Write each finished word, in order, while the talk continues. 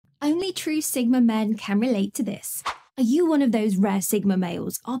Only true Sigma men can relate to this. Are you one of those rare Sigma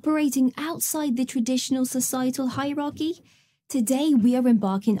males operating outside the traditional societal hierarchy? Today, we are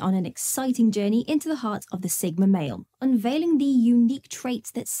embarking on an exciting journey into the heart of the Sigma male, unveiling the unique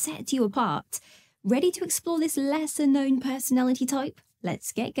traits that set you apart. Ready to explore this lesser-known personality type?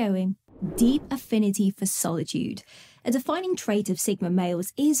 Let's get going. Deep affinity for solitude. A defining trait of Sigma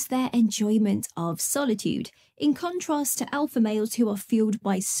males is their enjoyment of solitude, in contrast to alpha males who are fueled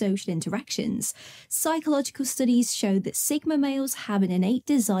by social interactions. Psychological studies show that Sigma males have an innate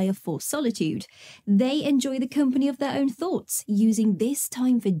desire for solitude. They enjoy the company of their own thoughts, using this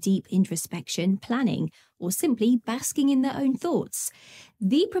time for deep introspection, planning, or simply basking in their own thoughts.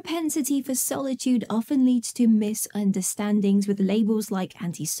 The propensity for solitude often leads to misunderstandings, with labels like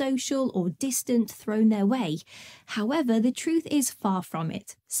antisocial or distant thrown their way. However, the truth is far from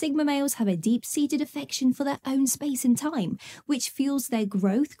it. Sigma males have a deep-seated affection for their own space and time, which fuels their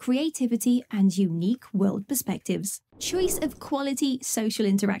growth, creativity, and unique world perspectives. Choice of quality social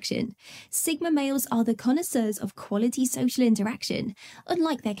interaction. Sigma males are the connoisseurs of quality social interaction.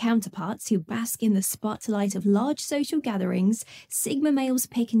 Unlike their counterparts who bask in the spotlight of large social gatherings, Sigma males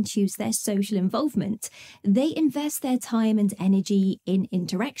pick and choose their social involvement. They invest their time and energy in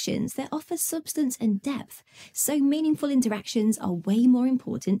interactions that offer substance and depth, so meaningful interactions are way more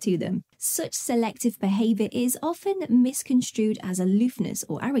important to them. Such selective behavior is often misconstrued as aloofness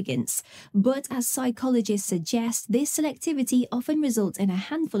or arrogance, but as psychologists suggest, this selectivity often results in a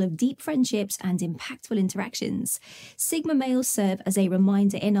handful of deep friendships and impactful interactions. Sigma males serve as a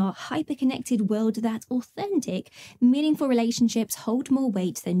reminder in our hyper-connected world that authentic, meaningful relationships hold more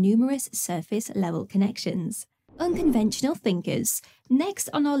weight than numerous surface-level connections. Unconventional thinkers. Next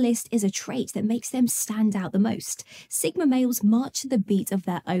on our list is a trait that makes them stand out the most. Sigma males march to the beat of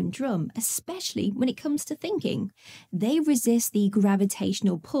their own drum, especially when it comes to thinking. They resist the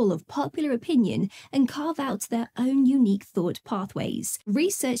gravitational pull of popular opinion and carve out their own unique thought pathways.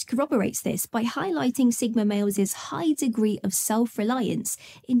 Research corroborates this by highlighting Sigma males' high degree of self-reliance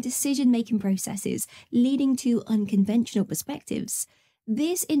in decision-making processes, leading to unconventional perspectives.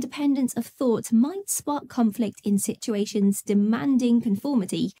 This independence of thought might spark conflict in situations demanding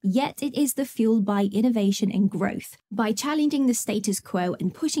conformity, yet it is the fuel by innovation and growth. By challenging the status quo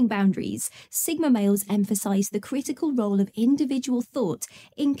and pushing boundaries, Sigma males emphasize the critical role of individual thought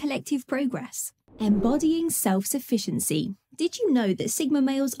in collective progress. Embodying self-sufficiency. Did you know that Sigma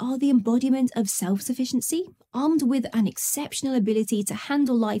males are the embodiment of self-sufficiency? Armed with an exceptional ability to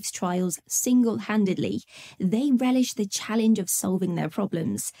handle life's trials single-handedly, they relish the challenge of solving their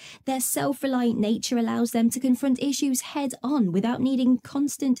problems. Their self-reliant nature allows them to confront issues head-on without needing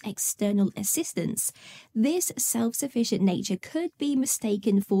constant external assistance. This self-sufficient nature could be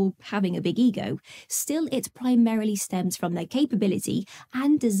mistaken for having a big ego. Still, it primarily stems from their capability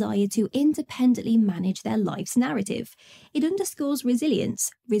and desire to independently manage their life's narrative. It underscores resilience,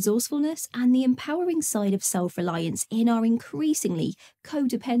 resourcefulness, and the empowering side of self-reliance in our increasingly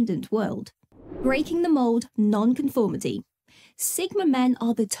codependent world. Breaking the mold, non-conformity. Sigma men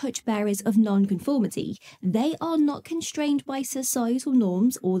are the torchbearers of non-conformity. They are not constrained by societal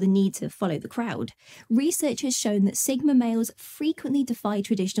norms or the need to follow the crowd. Research has shown that Sigma males frequently defy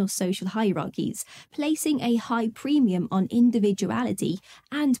traditional social hierarchies, placing a high premium on individuality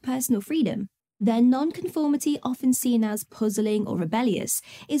and personal freedom. Their non-conformity, often seen as puzzling or rebellious,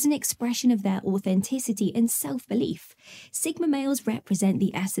 is an expression of their authenticity and self-belief. Sigma males represent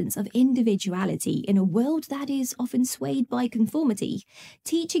the essence of individuality in a world that is often swayed by conformity,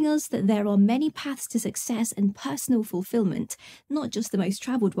 teaching us that there are many paths to success and personal fulfillment, not just the most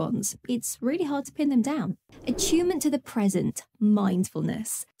traveled ones. It's really hard to pin them down. Attunement to the present,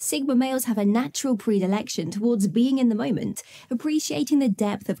 mindfulness. Sigma males have a natural predilection towards being in the moment, appreciating the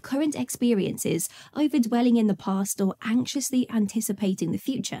depth of current experiences over dwelling in the past or anxiously anticipating the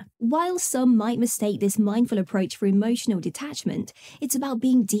future. While some might mistake this mindful approach for emotional detachment, it's about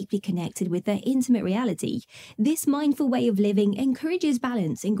being deeply connected with their intimate reality. This mindful way of living encourages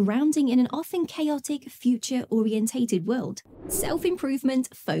balance and grounding in an often chaotic, future-orientated world.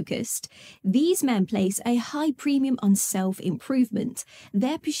 Self-improvement focused. These men place a high premium on self-improvement.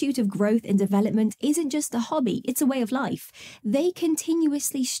 Their pursuit of growth and development isn't just a hobby, it's a way of life. They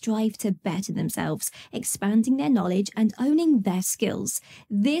continuously strive to better themselves, expanding their knowledge and owning their skills.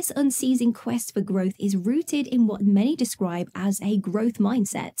 This unceasing quest for growth is rooted in what many describe as a growth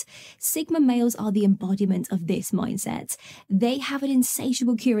mindset. Sigma males are the embodiment of this mindset. They have an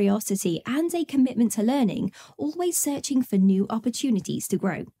insatiable curiosity and a commitment to learning, always searching for new opportunities to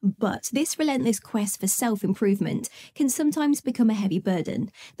grow. But this relentless quest for self-improvement can sometimes become a heavy burden.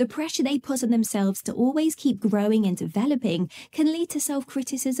 The pressure they put on themselves to always keep growing and developing can lead to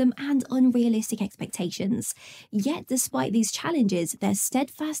self-criticism and unrealistic expectations. Yet, despite these challenges, their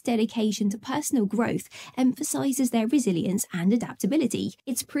steadfast dedication to personal growth emphasizes their resilience and adaptability.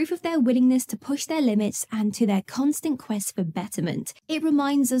 It's proof of their willingness to push their limits and to their constant quest for betterment. It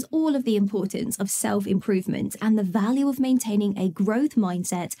reminds us all of the importance of self-improvement and the value of maintaining a growth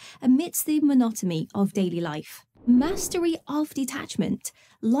mindset amidst the monotony of daily life. Mastery of detachment.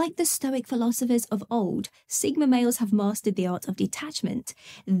 Like the Stoic philosophers of old, Sigma males have mastered the art of detachment.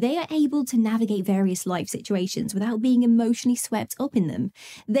 They are able to navigate various life situations without being emotionally swept up in them.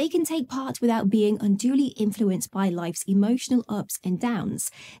 They can take part without being unduly influenced by life's emotional ups and downs.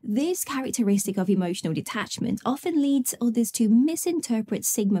 This characteristic of emotional detachment often leads others to misinterpret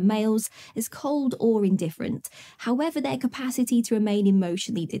Sigma males as cold or indifferent. However, their capacity to remain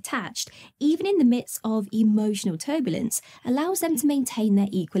emotionally detached, even in the midst of emotional turbulence, allows them to maintain their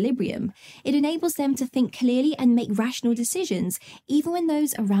equilibrium. It enables them to think clearly and make rational decisions, even when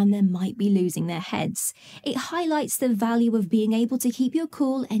those around them might be losing their heads. It highlights the value of being able to keep your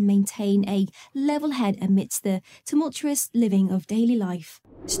cool and maintain a level head amidst the tumultuous living of daily life.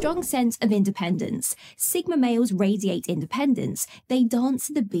 Strong sense of independence. Sigma males radiate independence. They dance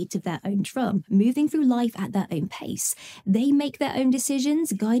to the beat of their own drum, moving through life at their own pace. They make their own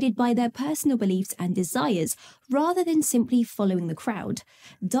decisions, guided by their personal beliefs and desires, rather than simply following the crowd.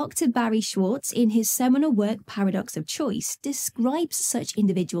 Dr. Barry Schwartz, in his seminal work Paradox of Choice, describes such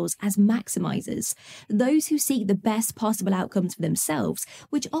individuals as maximizers, those who seek the best possible outcomes for themselves,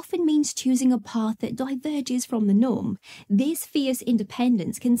 which often means choosing a path that diverges from the norm. This fierce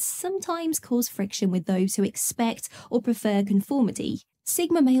independence can sometimes cause friction with those who expect or prefer conformity.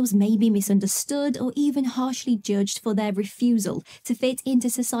 Sigma males may be misunderstood or even harshly judged for their refusal to fit into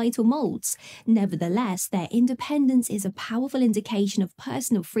societal molds. Nevertheless, their independence is a powerful indication of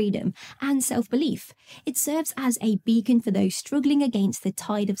personal freedom and self-belief. It serves as a beacon for those struggling against the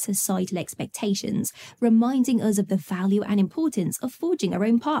tide of societal expectations, reminding us of the value and importance of forging our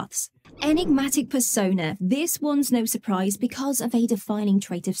own paths. Enigmatic persona. This one's no surprise because of a defining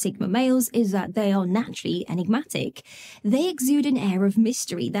trait of Sigma males is that they are naturally enigmatic. They exude an air of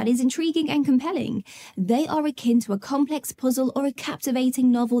mystery that is intriguing and compelling. They are akin to a complex puzzle or a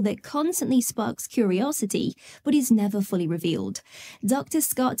captivating novel that constantly sparks curiosity, but is never fully revealed. Dr.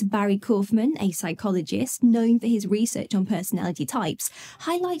 Scott Barry Kaufman, a psychologist known for his research on personality types,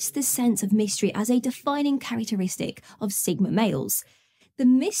 highlights the sense of mystery as a defining characteristic of Sigma males. The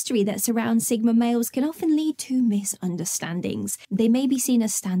mystery that surrounds Sigma males can often lead to misunderstandings. They may be seen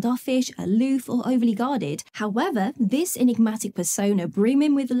as standoffish, aloof, or overly guarded. However, this enigmatic persona,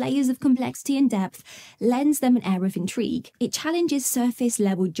 brimming with layers of complexity and depth, lends them an air of intrigue. It challenges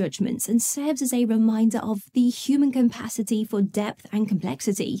surface-level judgments and serves as a reminder of the human capacity for depth and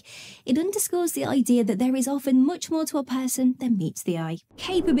complexity. It underscores the idea that there is often much more to a person than meets the eye.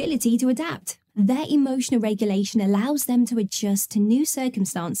 Capability to adapt. Their emotional regulation allows them to adjust to new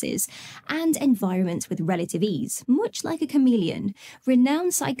circumstances and environments with relative ease, much like a chameleon.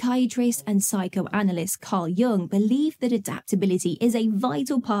 Renowned psychiatrist and psychoanalyst Carl Jung believed that adaptability is a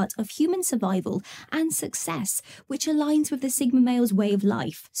vital part of human survival and success, which aligns with the Sigma male's way of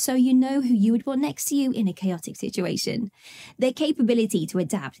life, so you know who you would want next to you in a chaotic situation. Their capability to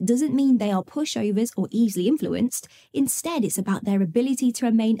adapt doesn't mean they are pushovers or easily influenced. Instead, it's about their ability to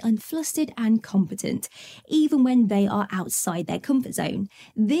remain unflustered and competent, even when they are outside their comfort zone.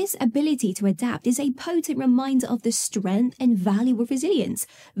 This ability to adapt is a potent reminder of the strength and value of resilience,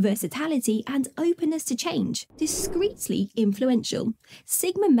 versatility, and openness to change. Discreetly influential.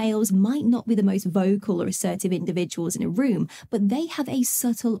 Sigma males might not be the most vocal or assertive individuals in a room, but they have a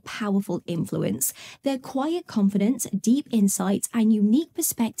subtle, powerful influence. Their quiet confidence, deep insights, and unique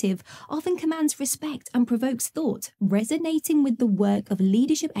perspective often commands respect and provokes thought, resonating with the work of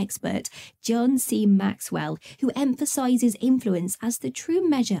leadership expert John C. Maxwell, who emphasizes influence as the true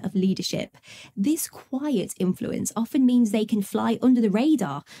measure of leadership. This quiet influence often means they can fly under the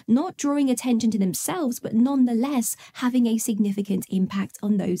radar, not drawing attention to themselves, but nonetheless having a significant impact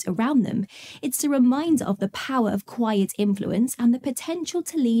on those around them. It's a reminder of the power of quiet influence and the potential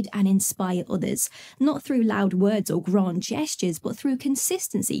to lead and inspire others, not through loud words or grand gestures, but through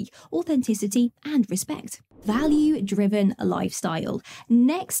consistency, authenticity, and respect. Value-driven lifestyle.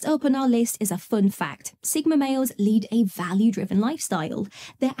 Next up on our list is a fun fact. Sigma males lead a value-driven lifestyle.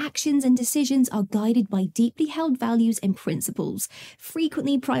 Their actions and decisions are guided by deeply held values and principles,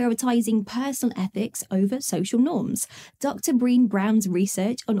 frequently prioritizing personal ethics over social norms. Dr. Brené Brown's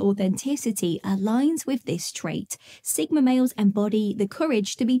research on authenticity aligns with this trait. Sigma males embody the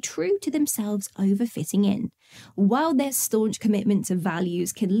courage to be true to themselves over fitting in. While their staunch commitment to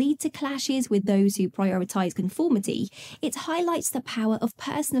values can lead to clashes with those who prioritize conformity, it highlights the power of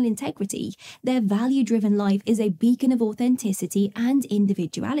personal integrity. Their value-driven life is a beacon of authenticity and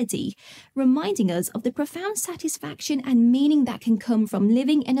individuality, reminding us of the profound satisfaction and meaning that can come from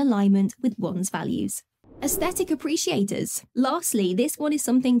living in alignment with one's values. Aesthetic appreciators. Lastly, this one is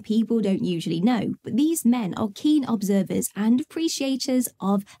something people don't usually know, but these men are keen observers and appreciators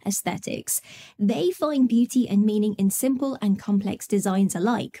of aesthetics. They find beauty and meaning in simple and complex designs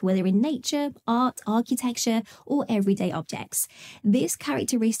alike, whether in nature, art, architecture, or everyday objects. This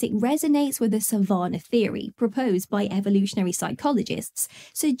characteristic resonates with the Savant theory proposed by evolutionary psychologists,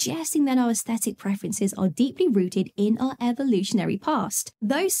 suggesting that our aesthetic preferences are deeply rooted in our evolutionary past.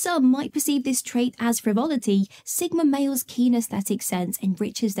 Though some might perceive this trait as frivolous, Sigma males' keen aesthetic sense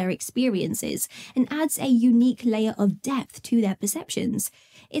enriches their experiences and adds a unique layer of depth to their perceptions.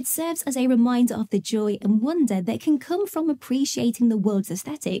 It serves as a reminder of the joy and wonder that can come from appreciating the world's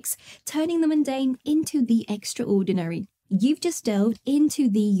aesthetics, turning the mundane into the extraordinary. You've just delved into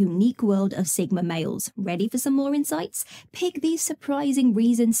the unique world of Sigma males. Ready for some more insights? Pick these surprising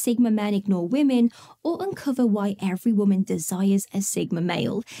reasons Sigma men ignore women, or uncover why every woman desires a Sigma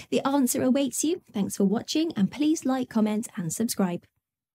male. The answer awaits you. Thanks for watching, and please like, comment, and subscribe.